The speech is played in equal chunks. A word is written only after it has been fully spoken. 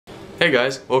Hey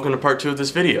guys, welcome to part 2 of this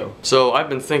video. So I've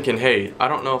been thinking, hey, I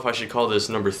don't know if I should call this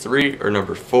number 3 or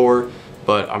number 4,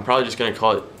 but I'm probably just going to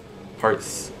call it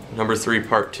number 3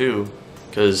 part 2,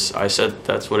 because I said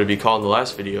that's what it'd be called in the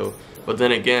last video. But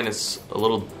then again, it's a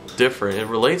little different. It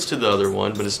relates to the other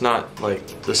one, but it's not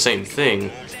like the same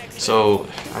thing. So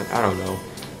I don't know.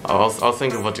 I'll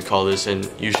think of what to call this, and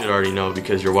you should already know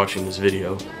because you're watching this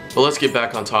video. But let's get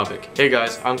back on topic. Hey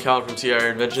guys, I'm Callum from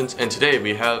CIR Inventions, and today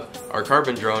we have our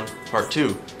carbon drone part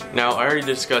 2. Now, I already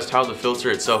discussed how the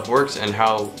filter itself works and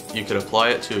how you could apply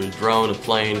it to a drone, a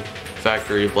plane,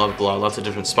 factory, blah blah, lots of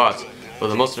different spots. But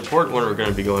the most important one we're going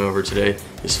to be going over today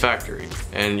is factory,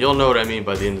 and you'll know what I mean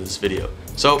by the end of this video.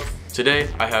 So today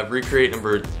I have recreate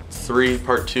number 3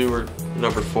 part 2 or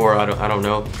number 4, I don't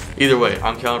know. Either way,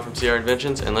 I'm Callum from CIR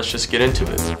Inventions, and let's just get into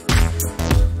it.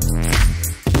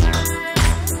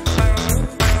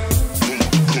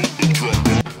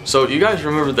 So you guys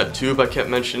remember that tube I kept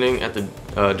mentioning at the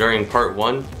during part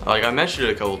 1? Like, I mentioned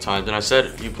it a couple times and I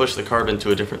said you push the carbon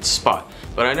to a different spot,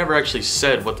 but I never actually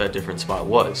said what that different spot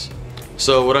was.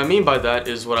 So what I mean by that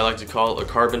is what I like to call a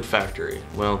carbon factory.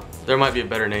 Well, there might be a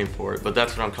better name for it, but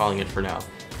that's what I'm calling it for now.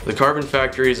 The carbon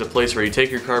factory is a place where you take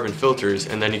your carbon filters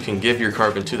and then you can give your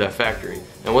carbon to that factory.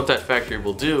 And what that factory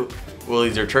will do will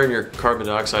either turn your carbon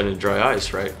dioxide into dry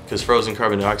ice, right? Because frozen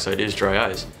carbon dioxide is dry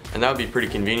ice. And that would be pretty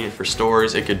convenient for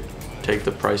stores. It could take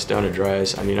the price down to dry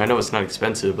ice. I mean, I know it's not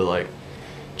expensive, but like,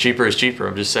 cheaper is cheaper,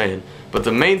 I'm just saying. But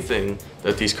the main thing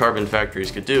that these carbon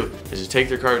factories could do is to take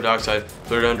their carbon dioxide,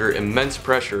 put it under immense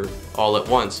pressure all at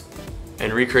once,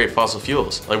 and recreate fossil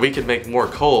fuels. Like, we could make more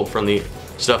coal from the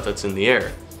stuff that's in the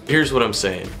air. Here's what I'm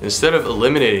saying. Instead of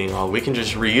eliminating all, we can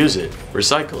just reuse it,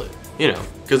 recycle it, you know,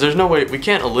 because there's no way, we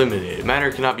can't eliminate it.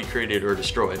 Matter cannot be created or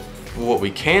destroyed. But what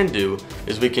we can do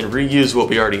is we can reuse what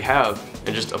we already have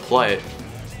and just apply it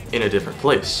in a different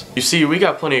place. You see, we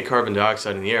got plenty of carbon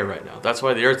dioxide in the air right now. That's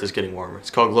why the earth is getting warmer. It's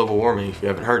called global warming if you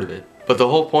haven't heard of it. But the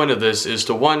whole point of this is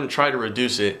to, 1, try to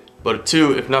reduce it, but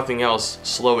 2, if nothing else,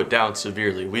 slow it down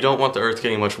severely. We don't want the earth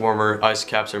getting much warmer, ice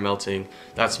caps are melting,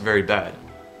 that's very bad.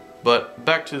 But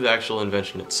back to the actual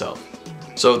invention itself.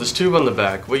 So this tube on the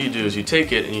back, what you do is you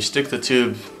take it and you stick the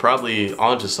tube probably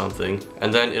onto something,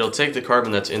 and then it'll take the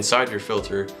carbon that's inside your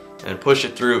filter and push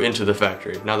it through into the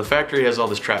factory. Now the factory has all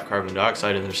this trapped carbon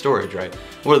dioxide in their storage, right?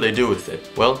 What do they do with it?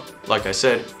 Well, like I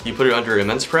said, you put it under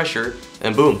immense pressure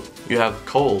and boom, you have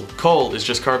coal. Coal is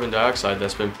just carbon dioxide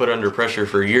that's been put under pressure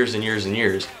for years and years and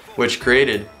years, which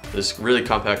created this really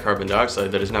compact carbon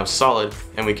dioxide that is now solid,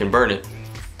 and we can burn it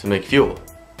to make fuel.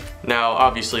 Now,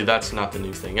 obviously, that's not the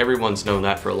new thing. Everyone's known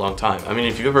that for a long time. I mean,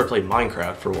 if you've ever played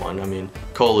Minecraft, for one, I mean,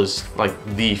 coal is like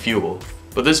the fuel.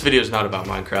 But this video is not about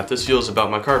Minecraft. This video is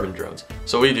about my carbon drones.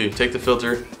 So what you do, take the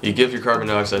filter, you give your carbon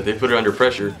dioxide, they put it under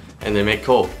pressure, and they make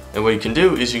coal. And what you can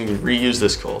do is you can reuse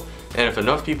this coal. And if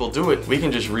enough people do it, we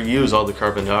can just reuse all the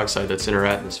carbon dioxide that's in our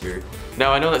atmosphere.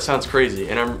 Now, I know that sounds crazy,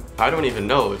 and I don't even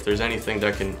know if there's anything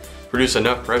that can produce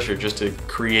enough pressure just to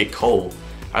create coal.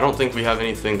 I don't think we have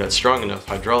anything that's strong enough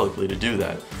hydraulically to do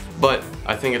that, but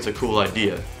I think it's a cool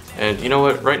idea. And you know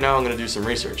what, right now I'm going to do some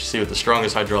research, see what the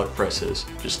strongest hydraulic press is,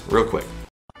 just real quick.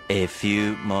 A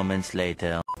few moments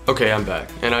later. Okay, I'm back,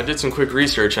 and I did some quick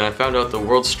research and I found out the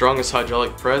world's strongest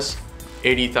hydraulic press,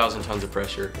 80,000 tons of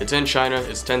pressure. It's in China,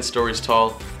 it's 10 stories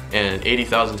tall, and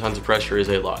 80,000 tons of pressure is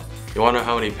a lot. You want to know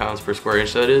how many pounds per square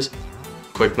inch that is?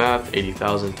 Quick math,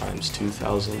 80,000 times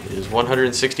 2,000 is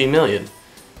 160 million.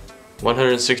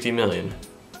 160 million.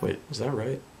 Wait, is that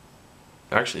right?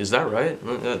 Actually, is that right?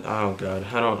 Oh god,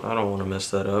 I don't want to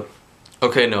mess that up.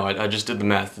 Okay, no, I just did the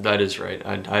math. That is right.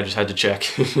 I just had to check.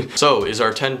 So, is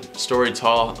our 10-story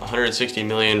tall, 160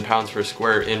 million pounds per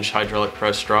square inch hydraulic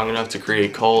press strong enough to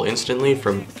create coal instantly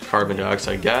from carbon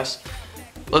dioxide gas?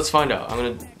 Let's find out. I'm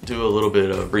gonna do a little bit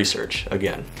of research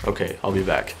again. Okay, I'll be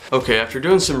back. Okay, after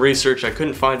doing some research, I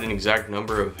couldn't find an exact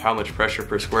number of how much pressure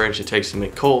per square inch it takes to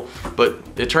make coal, but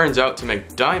it turns out to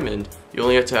make diamond, you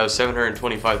only have to have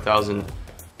 725,000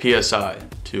 PSI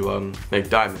to make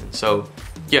diamond. So,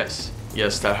 yes,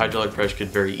 that hydraulic press could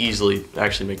very easily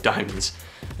actually make diamonds.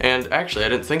 And actually, I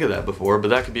didn't think of that before, but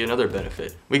that could be another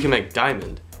benefit. We can make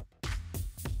diamond.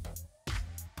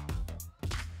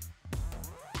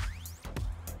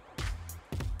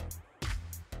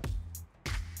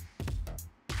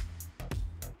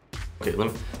 Okay,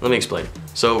 let me explain.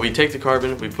 So we take the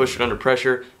carbon, we push it under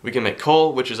pressure, we can make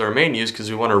coal, which is our main use because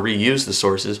we want to reuse the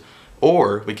sources,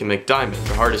 or we can make diamond,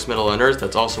 the hardest metal on earth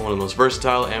that's also one of the most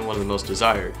versatile and one of the most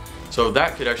desired. So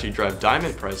that could actually drive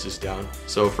diamond prices down.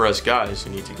 So for us guys who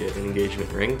need to get an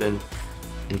engagement ring, then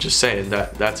I'm just saying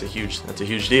that's a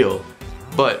huge deal.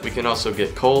 But we can also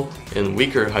get coal in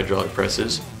weaker hydraulic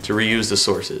presses to reuse the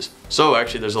sources. So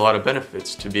actually there's a lot of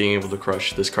benefits to being able to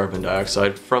crush this carbon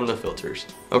dioxide from the filters.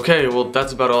 Okay, well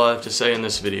that's about all I have to say in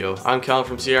this video. I'm Callum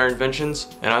from CR Inventions,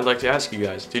 and I'd like to ask you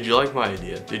guys, did you like my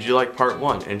idea? Did you like part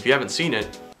 1? And if you haven't seen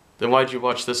it, then why'd you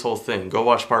watch this whole thing? Go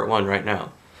watch part 1 right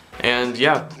now. And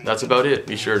yeah, that's about it.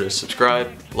 Be sure to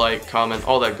subscribe, like, comment,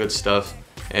 all that good stuff.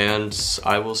 And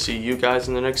I will see you guys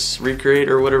in the next recreate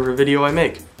or whatever video I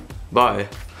make. Bye.